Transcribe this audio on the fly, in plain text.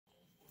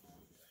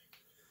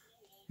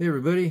Hey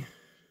everybody,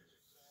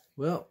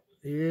 well,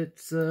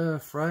 it's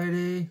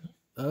Friday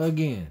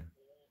again.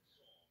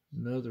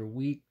 Another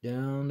week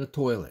down the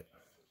toilet.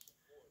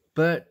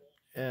 But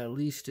at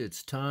least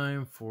it's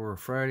time for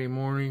Friday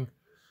morning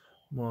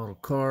model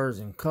cars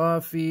and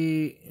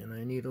coffee. And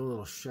I need a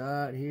little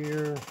shot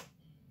here.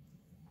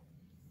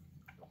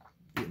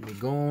 Get me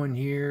going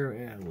here.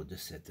 And we'll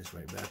just set this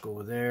right back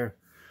over there.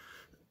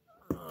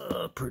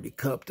 Pretty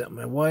cup that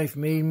my wife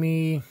made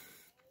me.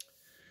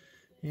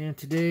 And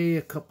today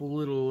a couple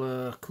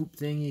little coupe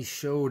thingies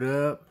showed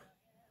up.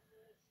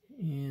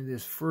 And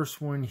this first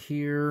one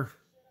here,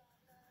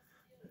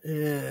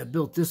 I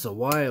built this a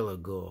while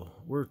ago.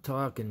 We're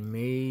talking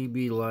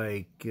maybe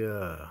like,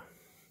 oh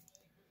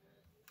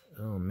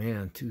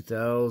man,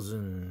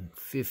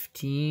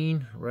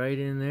 2015, right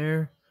in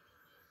there.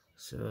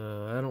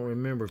 So I don't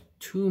remember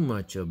too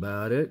much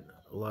about it,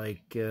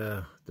 like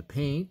the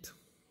paint.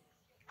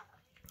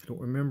 I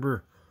don't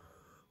remember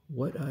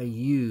what I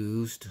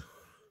used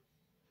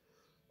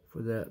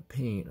for that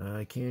paint.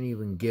 I can't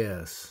even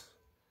guess.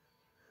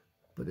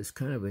 But it's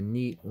kind of a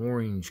neat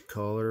orange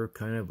color,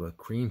 kind of a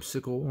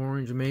creamsicle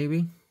orange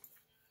maybe.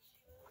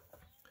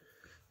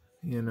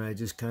 And I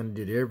just kind of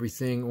did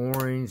everything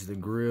orange, the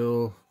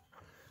grill,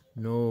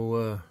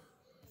 no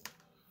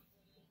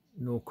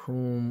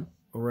chrome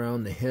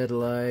around the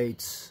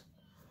headlights.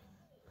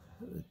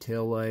 The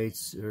tail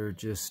lights are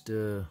just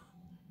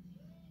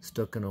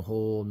stuck in a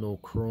hole, no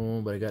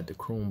chrome, but I got the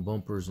chrome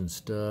bumpers and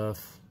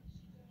stuff.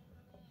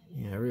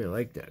 Yeah, I really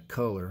like that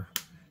color.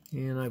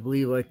 And I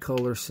believe I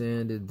color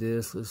sanded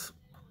this. Let's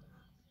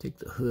take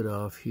the hood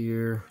off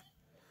here.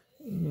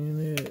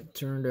 And it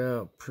turned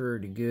out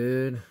pretty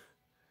good.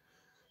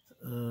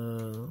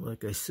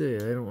 Like I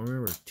said, I don't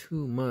remember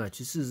too much.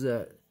 This is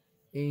that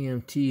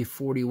AMT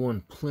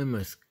 41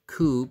 Plymouth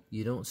Coupe.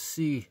 You don't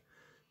see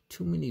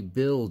too many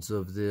builds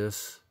of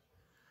this.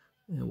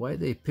 And why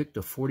they picked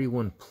a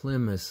 41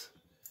 Plymouth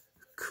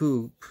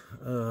Coupe,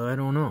 I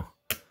don't know.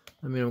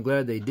 I mean, I'm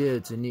glad they did.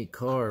 It's a neat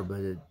car, but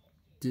it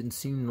didn't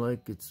seem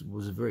like it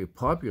was a very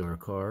popular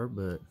car.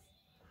 But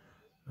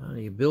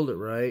you build it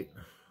right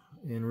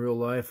in real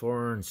life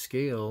or on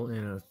scale,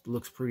 and it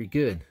looks pretty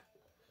good.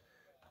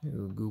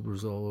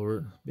 Goobers all over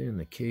it. Been in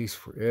the case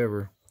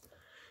forever.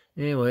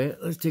 Anyway,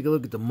 let's take a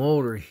look at the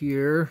motor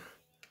here.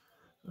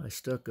 I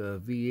stuck a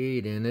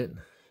V8 in it.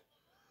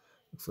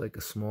 Looks like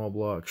a small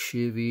block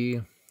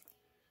Chevy.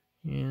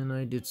 And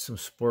I did some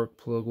spark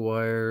plug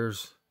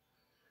wires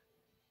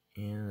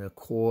and a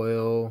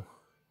coil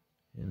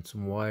and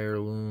some wire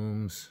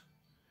looms,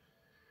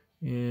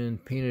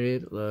 and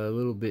painted it a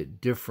little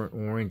bit different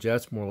orange.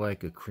 That's more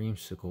like a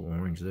creamsicle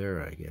orange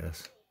there, I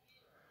guess.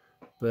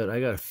 But I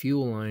got a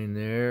fuel line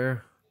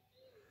there.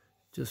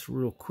 Just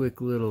real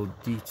quick little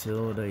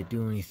detail. Did I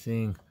do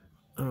anything?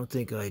 I don't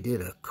think I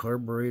did a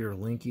carburetor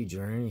linkage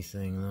or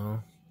anything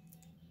though.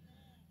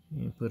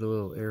 And put a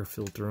little air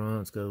filter on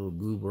it. It's got a little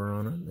goober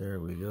on it. There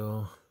we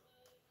go.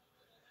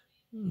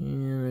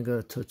 And I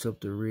gotta touch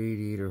up the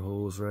radiator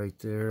hose right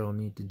there. I'll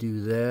need to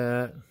do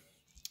that.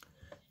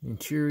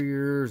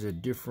 Interior is a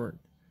different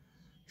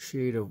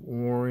shade of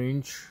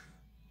orange.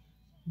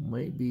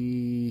 Might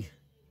be,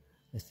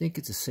 I think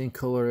it's the same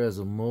color as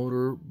a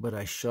motor, but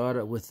I shot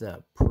it with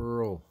that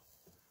pearl.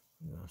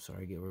 I'm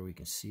sorry, get where we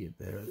can see it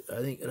better.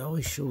 I think it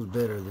always shows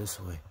better this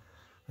way.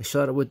 I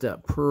shot it with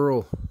that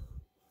pearl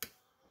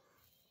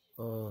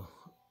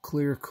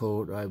clear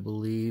coat, I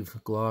believe,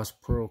 gloss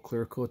pearl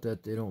clear coat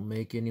that they don't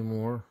make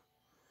anymore,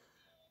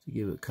 to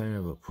give it kind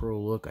of a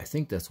pearl look. I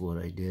think that's what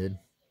I did.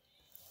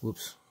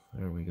 Whoops,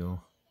 there we go.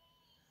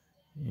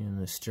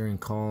 And the steering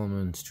column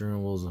and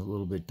steering wheel is a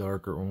little bit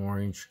darker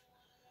orange.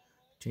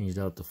 Changed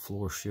out the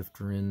floor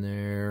shifter in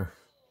there,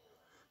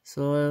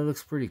 so it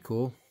looks pretty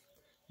cool.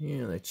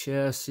 Yeah, the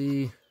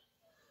chassis,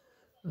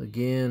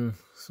 again,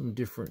 some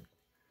different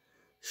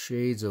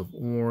shades of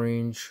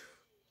orange.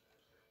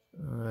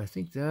 I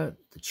think that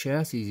the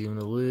chassis is even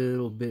a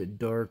little bit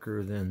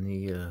darker than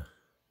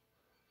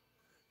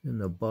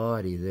the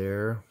body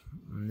there.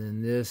 And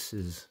then this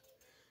is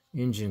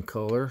engine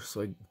color,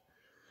 so I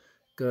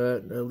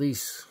got at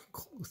least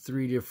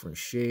 3 different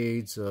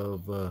shades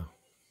of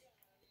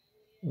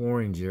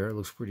orange there. It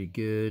looks pretty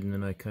good. And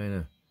then I kind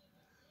of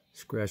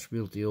scratch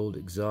built the old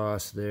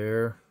exhaust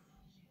there.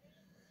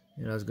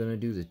 And I was going to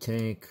do the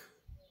tank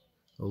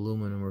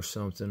aluminum or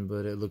something,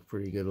 but it looked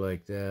pretty good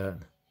like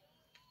that.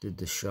 Did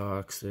the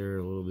shocks there,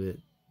 a little bit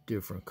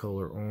different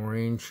color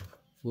orange.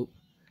 Whoop.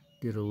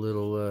 Did a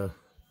little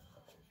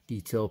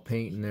detail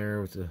paint in there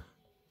with the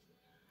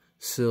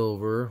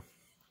silver.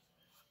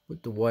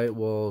 Put the white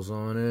walls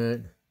on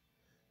it. And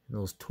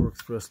those torque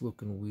thrust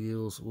looking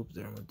wheels. Whoop,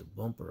 there went the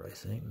bumper, I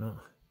think. No,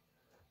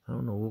 I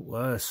don't know.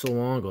 Well, it's so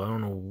long ago. I don't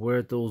know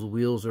where those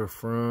wheels are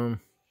from.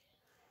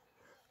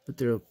 But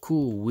they're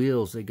cool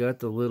wheels. They got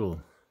the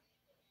little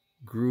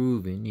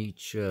groove in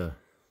each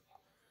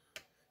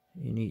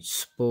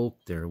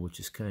spoke there, which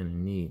is kind of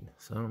neat.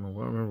 So I don't know,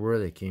 I don't remember where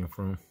they came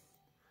from,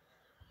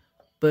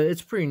 but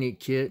it's a pretty neat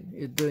kit.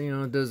 It, you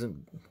know, it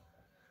doesn't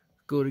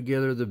go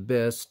together the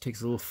best.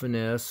 Takes a little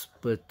finesse,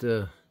 but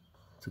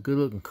It's a good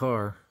looking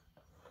car.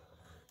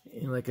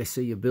 And like I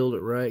say, you build it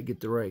right,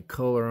 get the right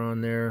color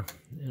on there,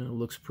 and it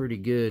looks pretty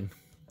good.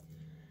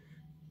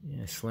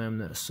 Yeah, I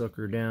slammed that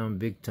sucker down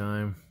big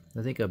time.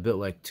 I think I built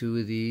like 2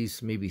 of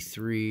these, maybe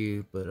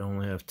 3, but I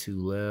only have 2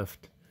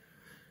 left.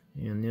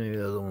 And then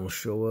the other one will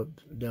show up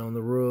down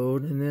the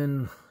road. And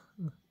then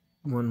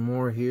one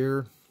more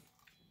here.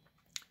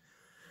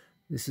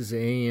 This is an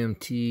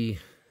AMT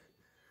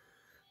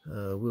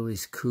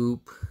Willys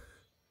Coupe.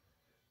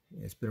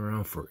 It's been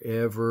around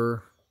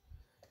forever.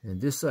 And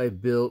this I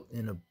built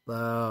in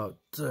about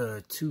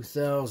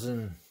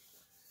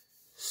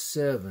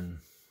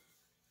 2007.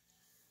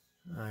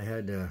 I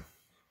had to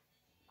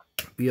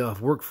be off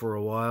work for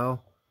a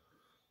while,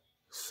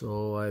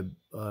 so I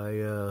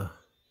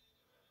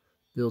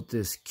built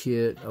this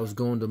kit. I was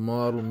going to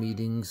model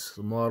meetings,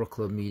 the model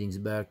club meetings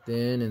back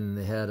then, and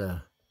they had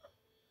a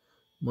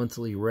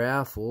monthly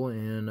raffle,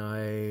 and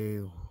I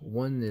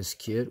won this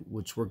kit,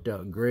 which worked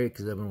out great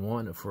because I've been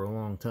wanting it for a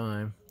long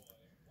time.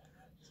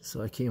 So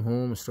I came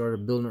home and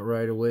started building it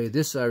right away.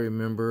 This, I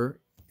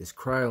remember, is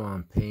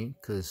Krylon paint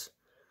because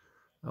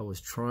I was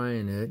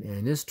trying it,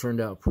 and this turned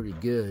out pretty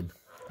good.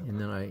 And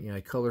then I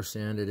color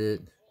sanded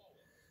it,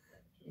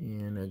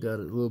 and I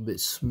got it a little bit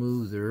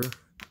smoother,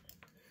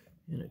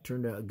 and it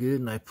turned out good.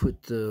 And I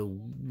put the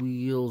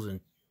wheels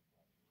and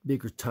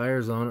bigger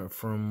tires on it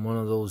from one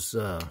of those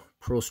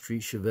Pro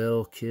Street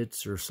Chevelle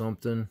kits or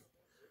something,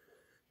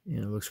 and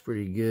it looks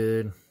pretty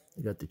good.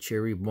 I got the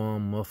cherry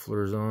bomb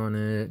mufflers on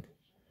it.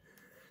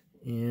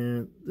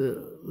 And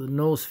the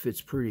nose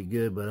fits pretty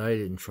good, but I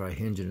didn't try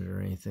hinging it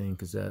or anything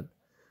because that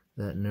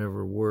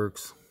never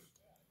works.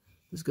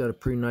 It's got a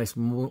pretty nice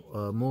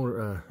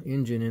motor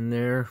engine in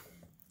there,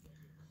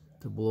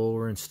 the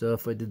blower and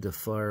stuff. I did the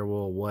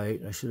firewall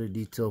white. I should have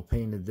detail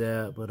painted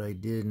that, but I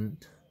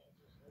didn't.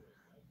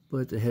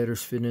 But the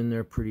headers fit in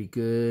there pretty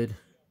good.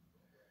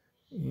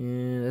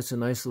 And that's a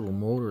nice little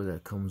motor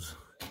that comes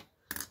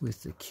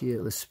with the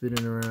kit. Let's spin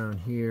it around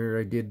here.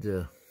 I did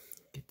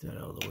get that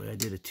out of the way. I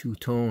did a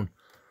 2-tone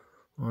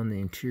on the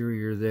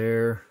interior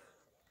there.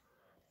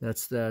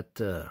 That's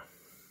that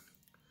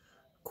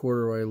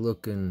corduroy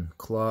looking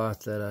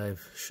cloth that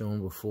I've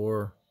shown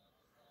before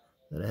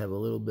that I have a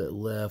little bit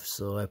left,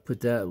 so I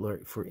put that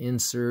for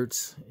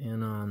inserts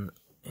and on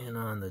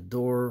the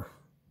door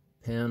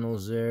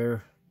panels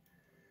there.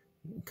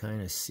 You can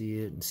kind of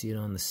see it and see it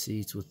on the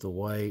seats with the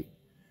white.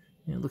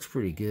 And it looks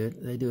pretty good.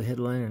 Did I do a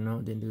headliner? No,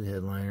 it didn't do the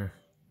headliner.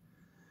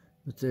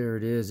 But there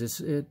it is.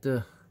 It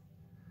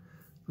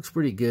looks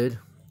pretty good.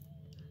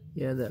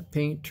 Yeah, that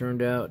paint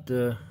turned out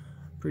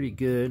pretty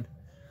good.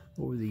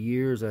 Over the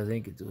years, I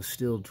think it was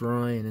still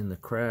drying in the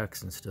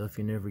cracks and stuff.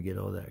 You never get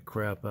all that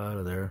crap out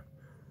of there.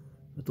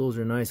 But those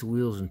are nice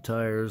wheels and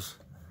tires.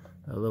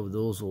 I love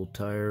those old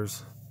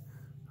tires.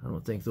 I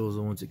don't think those are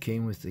the ones that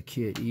came with the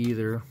kit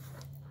either.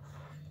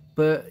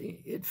 But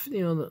it,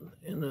 you know,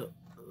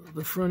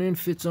 the front end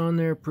fits on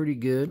there pretty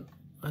good.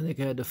 I think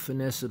I had to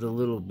finesse it a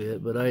little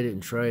bit, but I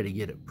didn't try to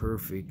get it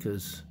perfect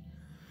because,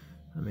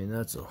 I mean,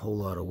 that's a whole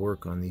lot of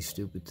work on these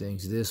stupid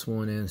things. This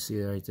one in, see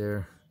it right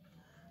there?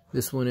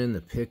 This one in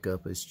the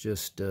pickup is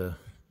just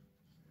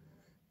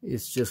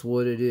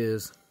what it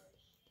is.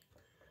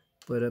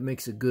 But it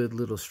makes a good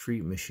little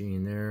street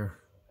machine there.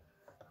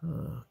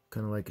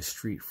 Kind of like a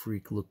street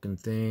freak looking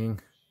thing.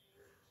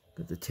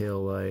 Got the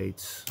tail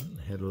lights,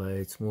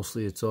 headlights.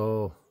 Mostly it's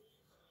all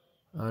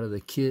out of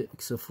the kit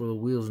except for the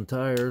wheels and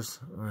tires.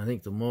 I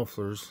think the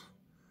mufflers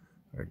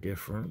are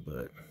different,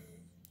 but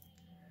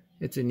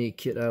it's a neat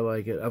kit. I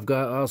like it. I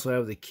also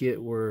have the kit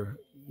where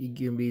you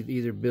can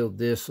either build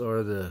this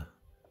or the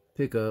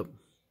pickup,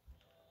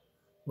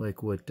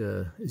 like what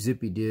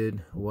Zippy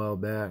did a while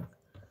back.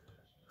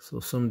 So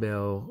someday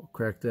I'll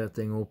crack that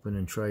thing open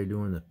and try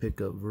doing the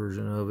pickup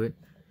version of it.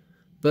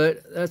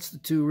 But that's the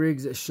 2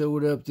 rigs that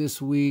showed up this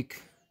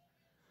week.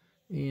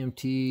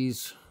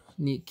 AMTs,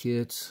 neat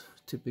kits,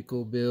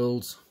 typical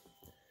builds.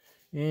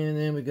 And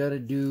then we gotta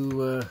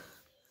do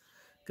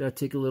gotta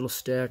take a little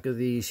stack of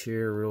these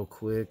here real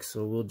quick.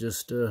 So we'll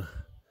just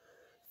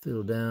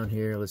fiddle down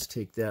here. Let's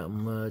take that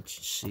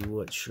much, see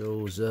what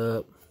shows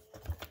up.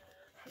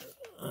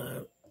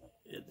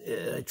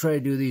 I try to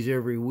do these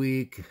every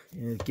week,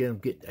 and again,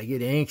 I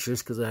get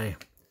anxious because I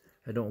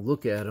don't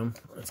look at them.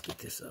 Let's get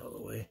this out of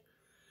the way.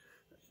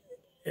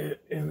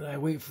 And I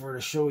wait for it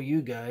to show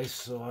you guys,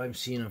 so I'm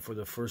seeing them for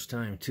the first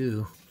time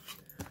too.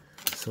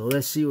 So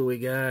let's see what we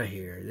got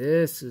here.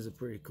 This is a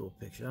pretty cool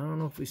picture. I don't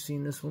know if we've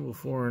seen this one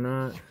before or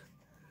not,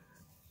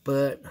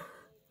 but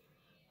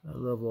I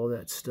love all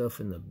that stuff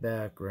in the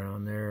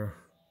background there.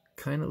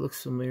 Kind of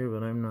looks familiar,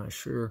 but I'm not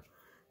sure.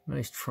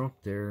 Nice trunk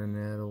there in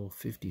that old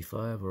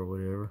 55 or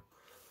whatever.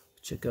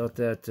 Check out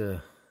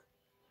that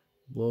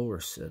blower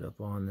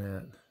setup on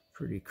that.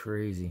 Pretty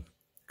crazy.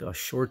 Look how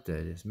short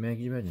that is. Man,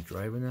 can you imagine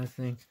driving that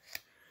thing?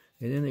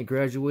 And then they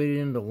graduated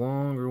into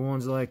longer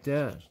ones like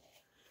that.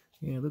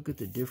 Yeah, look at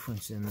the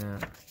difference in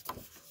that.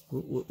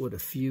 What a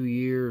few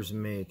years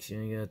makes. You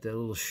know, you got that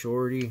little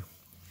shorty,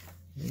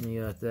 and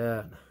you got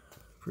that.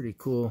 Pretty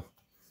cool.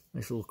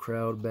 Nice little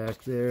crowd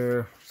back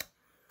there.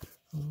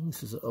 Oh,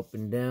 this is an up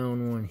and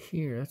down one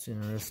here. That's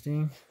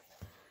interesting.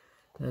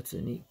 That's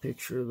a neat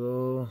picture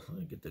though.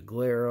 Get the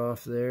glare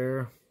off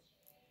there.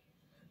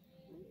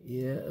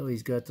 Yeah, oh,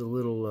 he's got the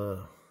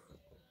little,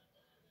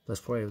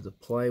 that's probably the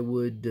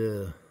plywood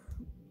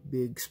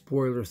big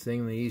spoiler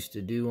thing they used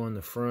to do on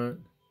the front.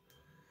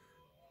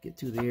 Get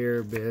through the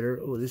air better.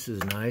 Oh, this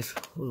is nice.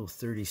 A little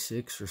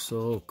 36 or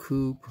so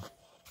coupe.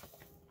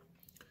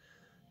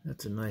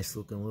 That's a nice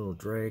looking little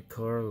drag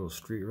car, a little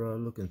street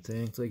rod looking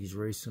thing. It's like he's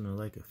racing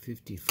like a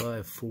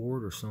 55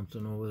 Ford or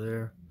something over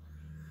there.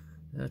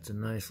 That's a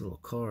nice little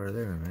car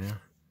there, man.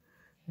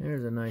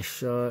 There's a nice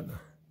shot.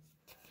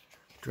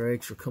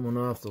 Drags are coming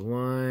off the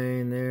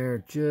line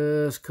there,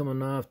 just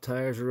coming off.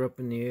 Tires are up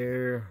in the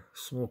air,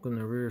 smoking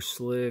the rear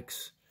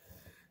slicks.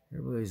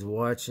 Everybody's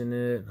watching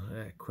it.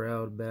 That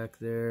crowd back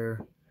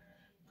there.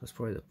 That's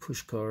probably the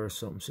push car or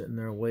something sitting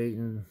there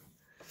waiting.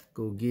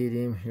 Go get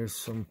him. Here's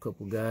some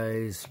couple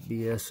guys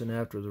BSing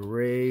after the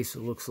race,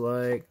 it looks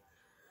like.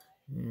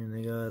 And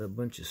they got a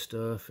bunch of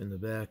stuff in the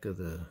back of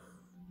the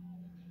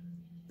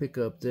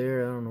pickup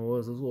there. I don't know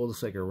what it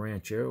looks like a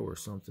Ranchero or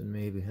something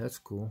maybe. That's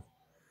cool.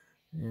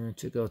 And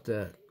check out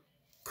that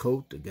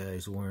coat the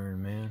guy's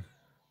wearing, man.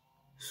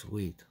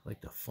 Sweet. I'd like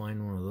to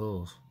find one of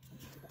those.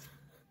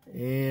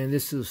 And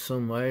this is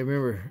some, I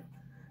remember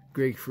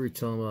Greg Free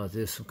telling about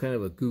this, some kind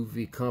of a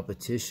goofy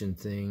competition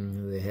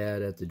thing they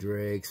had at the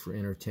drags for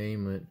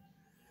entertainment.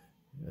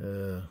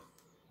 I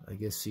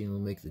guess seeing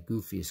them make the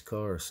goofiest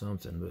car or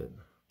something, but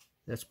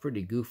that's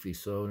pretty goofy,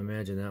 so I would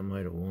imagine that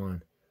might have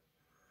won.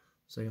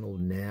 It's like an old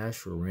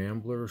Nash or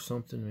Rambler or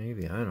something,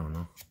 maybe, I don't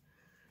know.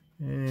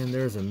 And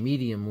there's a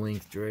medium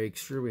length drag.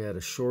 Sure, we had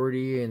a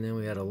shorty and then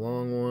we had a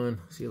long one.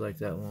 See, like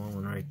that long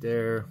one right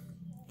there.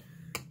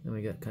 Then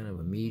we got kind of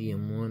a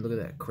medium one. Look at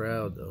that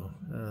crowd though.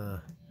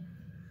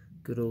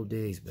 Good old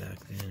days back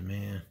then,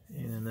 man.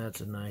 And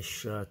that's a nice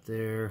shot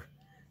there.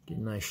 Get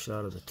a nice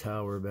shot of the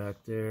tower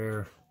back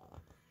there.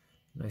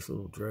 Nice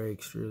little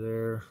dragster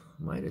there.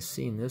 Might have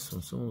seen this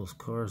one. Some of those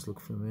cars look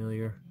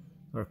familiar.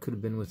 Or it could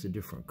have been with a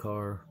different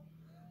car.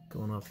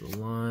 Going off the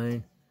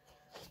line.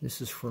 This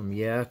is from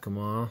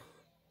Yakima.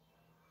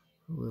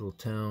 A little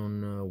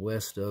town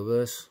west of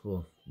us.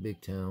 Well, big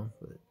town.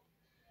 But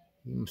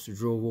he must have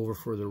drove over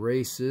for the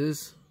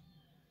races.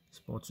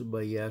 Sponsored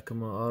by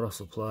Yakima Auto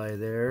Supply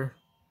there.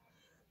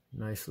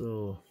 Nice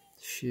little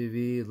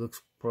Chevy. It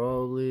looks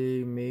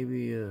probably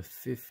maybe a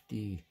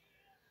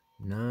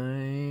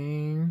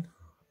 59.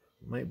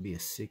 Might be a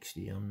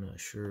 60. I'm not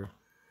sure.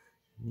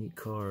 Neat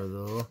car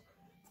though.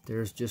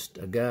 There's just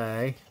a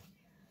guy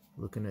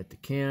looking at the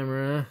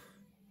camera.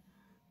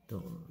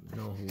 Don't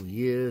know who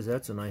he is.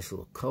 That's a nice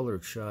little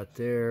colored shot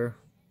there.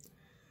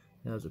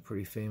 That was a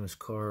pretty famous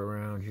car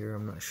around here.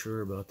 I'm not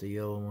sure about the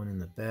yellow one in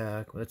the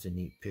back. That's a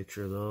neat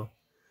picture though.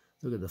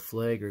 Look at the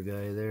flagger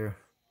guy there.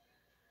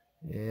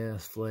 Yeah,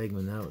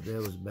 flagman. That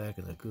was back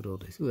in the good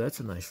old days. Ooh, that's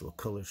a nice little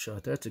colored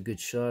shot. That's a good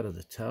shot of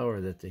the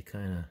tower that they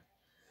kind of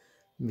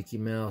Mickey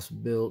Mouse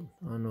built.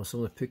 I don't know,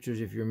 some of the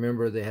pictures, if you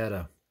remember, they had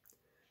a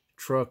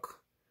truck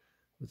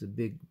with a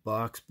big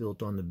box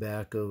built on the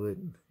back of it,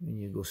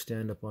 and you go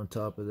stand up on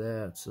top of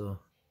that. So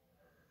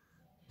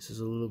this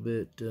is a little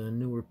bit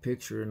newer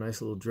picture. A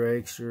nice little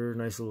dragster,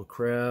 nice little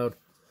crowd.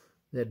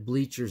 That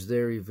bleachers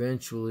there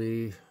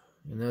eventually,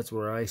 and that's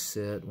where I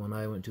sat when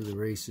I went to the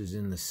races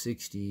in the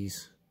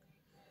 60s.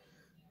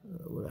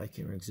 I can't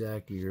remember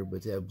exact year,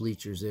 but they have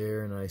bleachers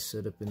there, and I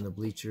sat up in the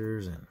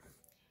bleachers and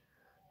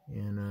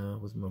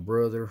with my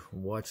brother,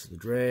 watched the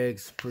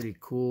drags. Pretty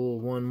cool.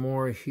 One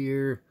more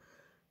here,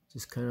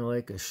 just kind of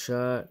like a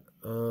shot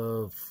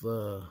of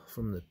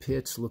from the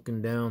pits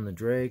looking down the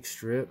drag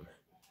strip.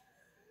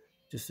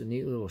 Just a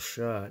neat little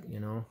shot, you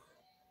know.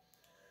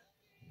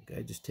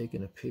 Guy just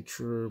taking a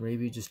picture,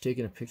 maybe just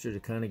taking a picture to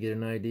kind of get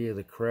an idea of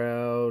the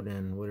crowd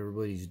and what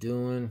everybody's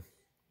doing.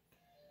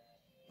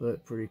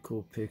 But pretty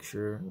cool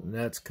picture. And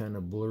that's kind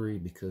of blurry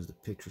because the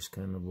picture's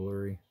kind of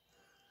blurry.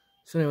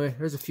 So anyway,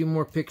 there's a few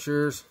more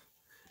pictures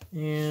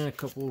and a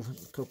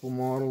couple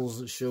models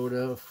that showed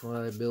up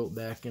I built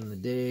back in the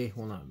day.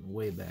 Well, not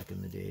way back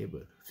in the day,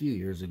 but a few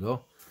years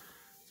ago.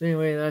 So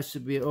anyway, that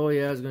should be. Oh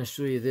yeah, I was going to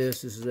show you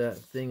this. This is that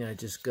thing I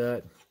just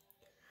got.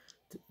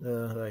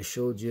 I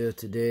showed you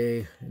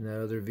today in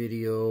that other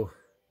video,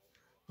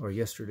 or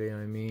yesterday,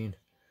 I mean,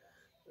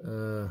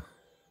 or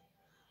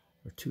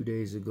 2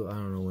 days ago. I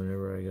don't know,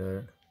 whenever I got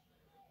it.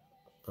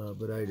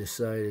 But I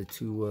decided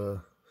to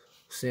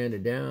sand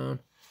it down,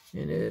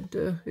 and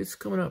it's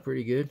coming out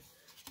pretty good.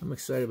 I'm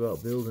excited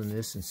about building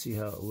this and see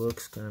how it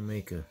looks. Kind of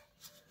make a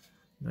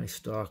nice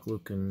stock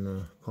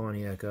looking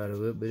Pontiac out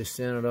of it, but it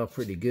sanded out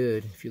pretty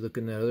good. If you look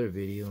in that other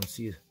video and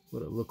see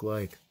what it looked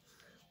like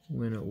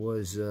when it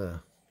was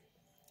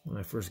when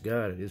I first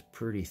got it. It's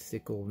pretty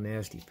thick old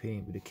nasty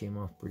paint, but it came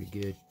off pretty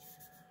good.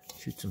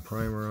 Shoot some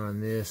primer on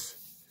this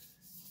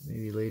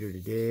maybe later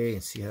today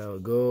and see how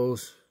it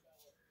goes.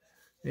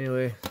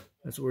 Anyway,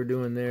 that's what we're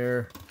doing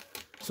there.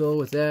 So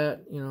with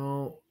that, you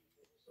know,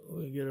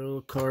 we get our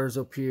little cars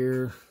up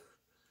here.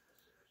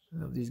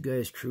 Have these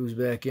guys cruise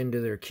back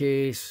into their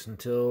case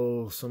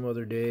until some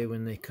other day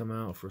when they come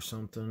out for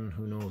something,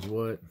 who knows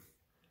what.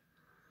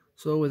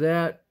 So with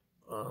that,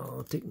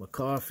 I'll take my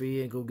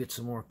coffee and go get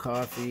some more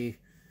coffee.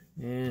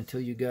 And tell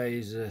you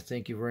guys,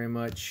 thank you very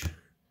much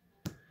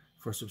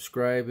for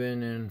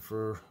subscribing and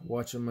for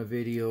watching my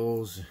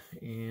videos,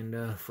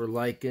 and for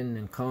liking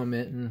and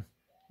commenting.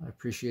 I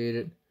appreciate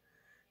it.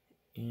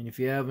 And if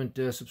you haven't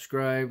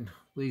subscribed,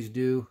 please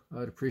do.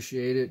 I'd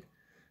appreciate it.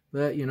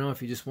 But, you know,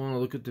 if you just want to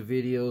look at the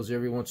videos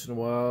every once in a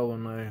while,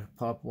 when I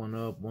pop one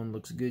up, one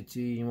looks good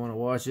to you, you want to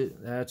watch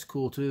it, that's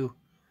cool too.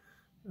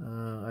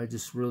 I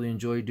just really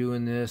enjoy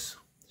doing this,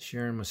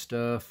 sharing my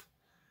stuff,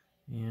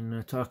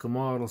 and talking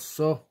models.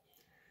 So,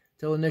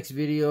 till the next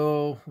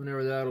video,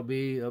 whenever that'll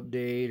be,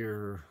 update,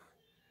 or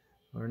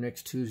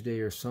next Tuesday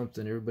or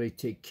something, everybody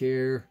take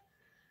care.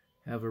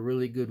 Have a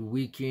really good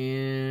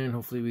weekend.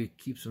 Hopefully we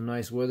keep some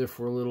nice weather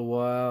for a little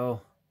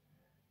while.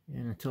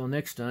 And until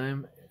next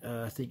time,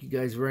 thank you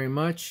guys very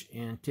much,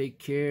 and take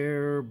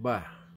care. Bye.